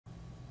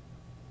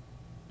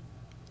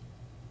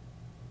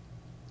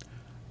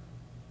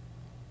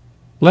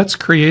Let's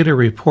create a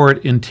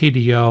report in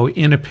TDO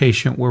in a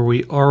patient where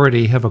we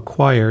already have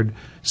acquired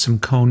some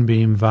cone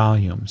beam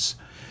volumes.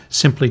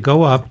 Simply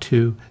go up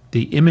to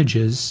the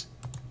Images,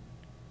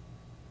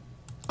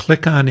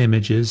 click on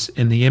Images,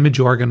 and the image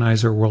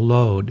organizer will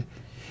load.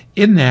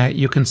 In that,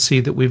 you can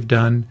see that we've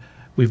done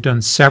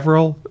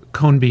several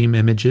cone beam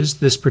images.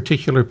 This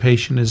particular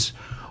patient is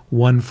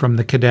one from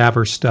the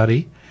cadaver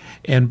study.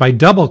 And by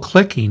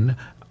double-clicking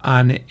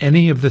on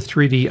any of the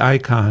 3D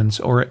icons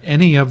or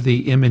any of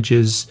the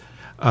images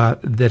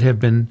that have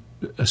been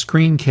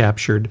screen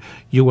captured,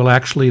 you will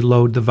actually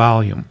load the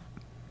volume.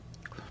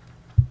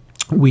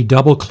 We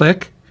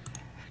double-click,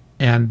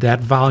 and that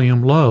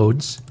volume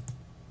loads,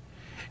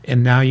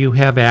 and now you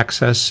have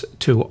access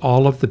to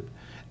all of the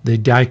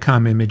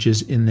DICOM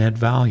images in that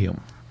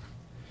volume.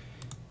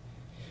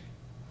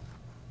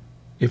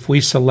 If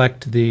we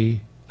select the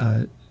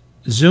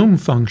zoom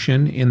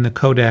function in the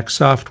Kodak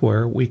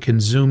software, we can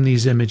zoom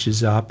these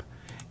images up,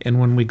 and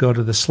when we go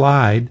to the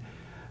slide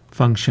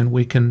function,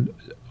 we can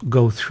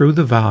go through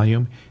the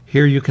volume.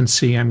 Here you can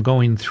see I'm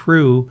going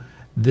through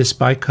this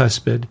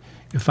bicuspid.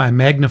 If I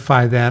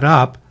magnify that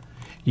up,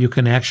 you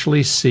can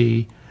actually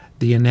see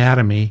the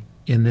anatomy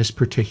in this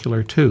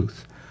particular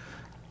tooth.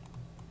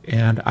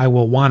 And I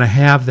will want to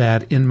have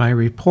that in my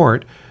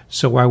report,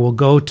 so I will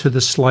go to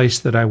the slice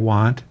that I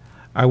want.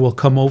 I will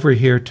come over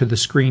here to the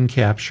screen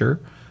capture.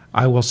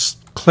 I will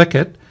click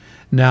it.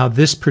 Now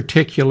this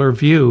particular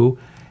view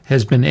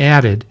has been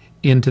added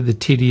into the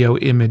TDO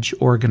image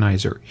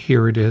organizer.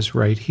 Here it is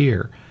right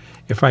here.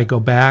 If I go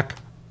back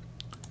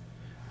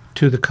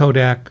to the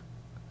Kodak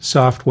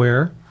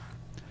software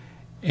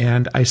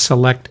and I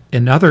select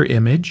another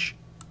image,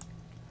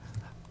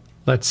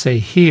 let's say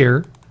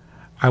here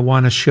I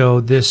want to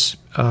show this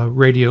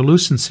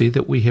radiolucency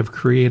that we have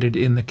created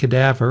in the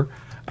cadaver.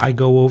 I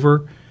go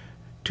over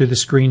to the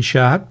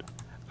screenshot,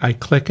 I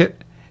click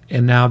it,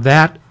 and now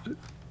that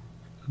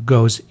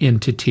goes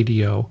into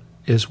TDO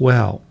as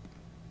well.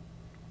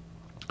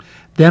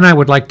 Then I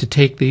would like to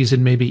take these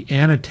and maybe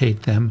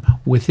annotate them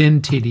within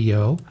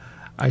TDO.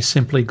 I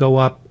simply go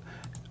up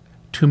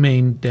to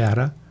main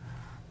data,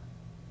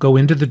 go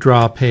into the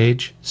draw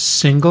page,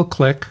 single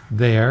click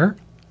there,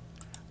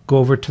 go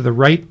over to the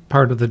right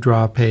part of the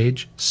draw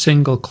page,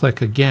 single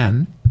click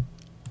again,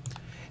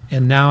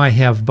 and now I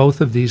have both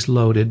of these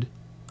loaded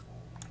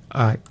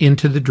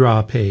into the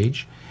draw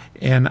page,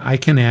 and I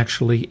can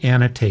actually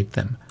annotate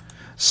them.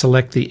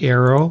 Select the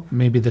arrow,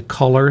 maybe the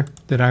color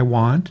that I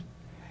want,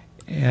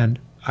 and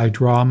I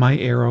draw my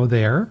arrow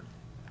there,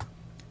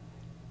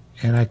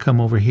 and I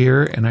come over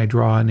here and I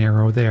draw an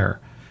arrow there.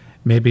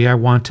 Maybe I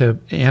want to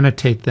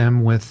annotate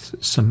them with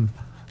some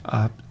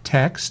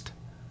text.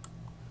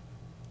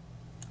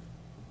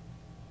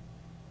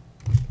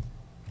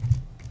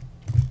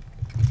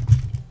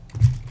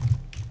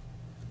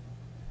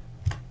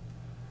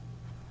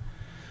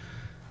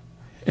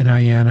 And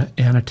I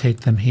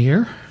annotate them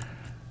here.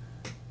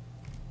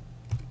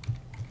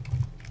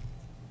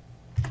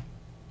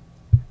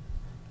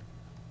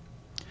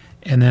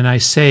 And then I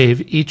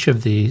save each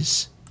of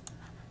these.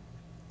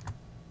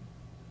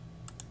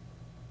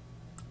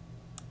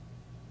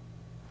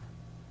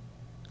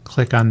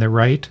 Click on the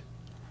right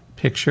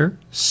picture,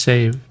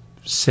 save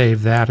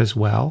that as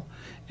well.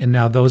 And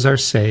now those are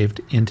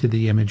saved into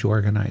the image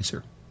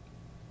organizer.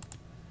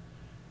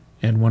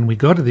 And when we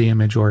go to the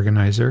image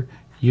organizer,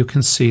 you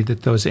can see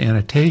that those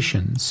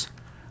annotations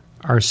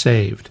are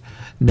saved.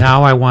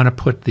 Now I want to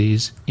put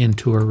these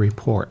into a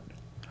report.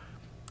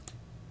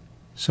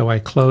 So I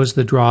close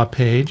the draw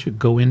page,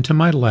 go into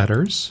my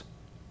letters,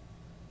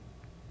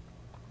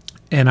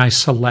 and I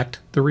select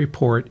the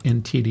report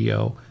in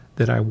TDO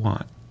that I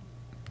want.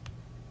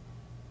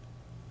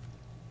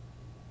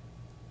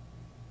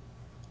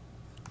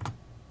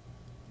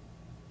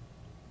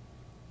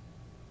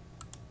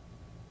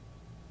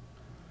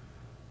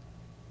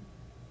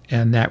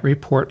 And that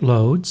report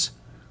loads.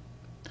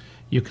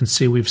 You can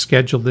see we've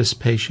scheduled this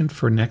patient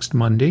for next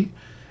Monday.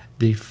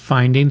 The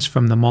findings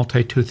from the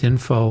multi-tooth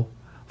info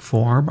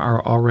form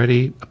are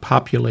already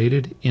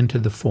populated into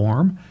the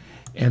form,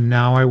 and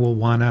now I will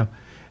want to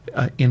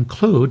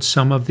include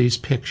some of these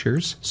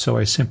pictures. So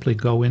I simply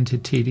go into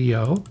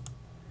TDO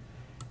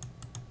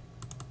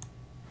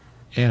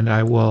and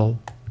I will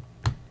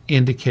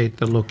indicate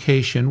the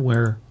location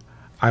where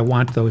I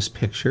want those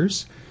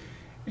pictures.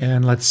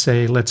 And let's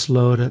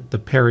load the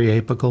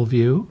periapical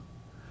view.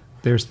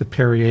 There's the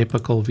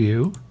periapical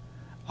view.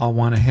 I'll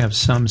want to have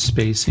some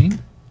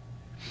spacing.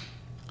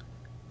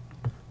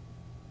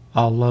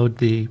 I'll load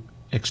the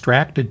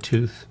extracted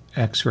tooth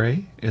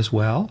x-ray as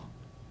well.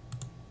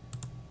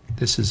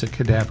 This is a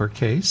cadaver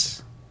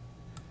case,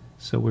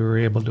 so we were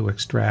able to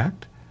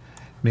extract.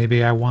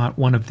 Maybe I want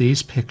one of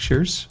these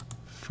pictures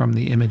from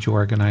the image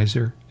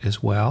organizer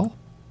as well.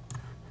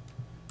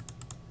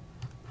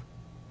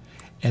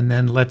 And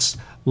then let's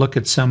look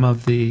at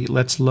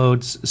let's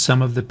load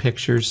some of the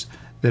pictures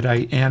that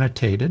I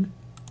annotated.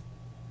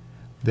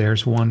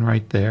 There's one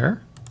right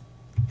there.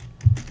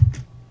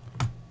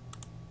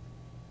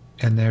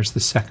 And there's the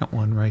second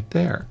one right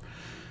there.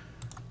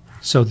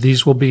 So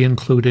these will be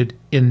included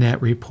in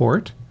that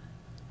report.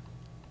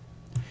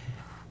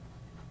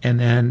 And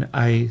then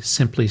I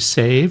simply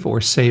save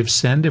or save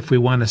send. If we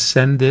want to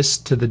send this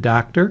to the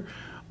doctor,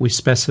 we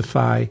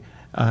specify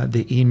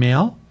the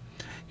email.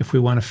 If we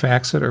want to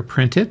fax it or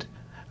print it,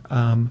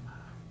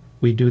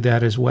 we do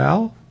that as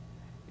well.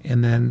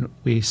 And then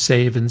we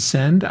save and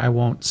send. I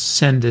won't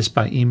send this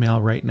by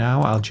email right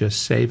now. I'll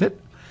just save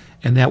it.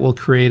 And that will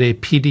create a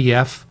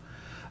PDF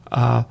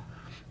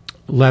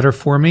letter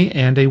for me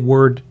and a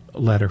Word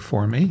letter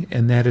for me.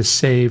 And that is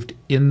saved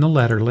in the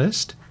letter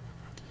list.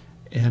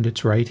 And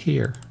it's right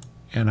here.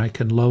 And I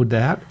can load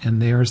that,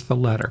 and there's the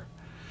letter.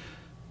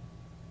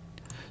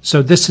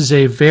 So this is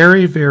a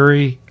very,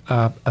 very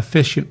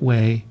efficient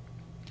way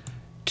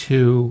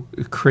to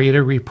create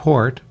a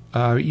report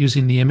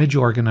using the image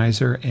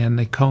organizer and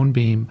the cone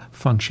beam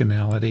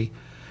functionality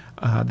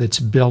that's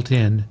built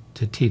in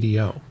to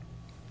TDO.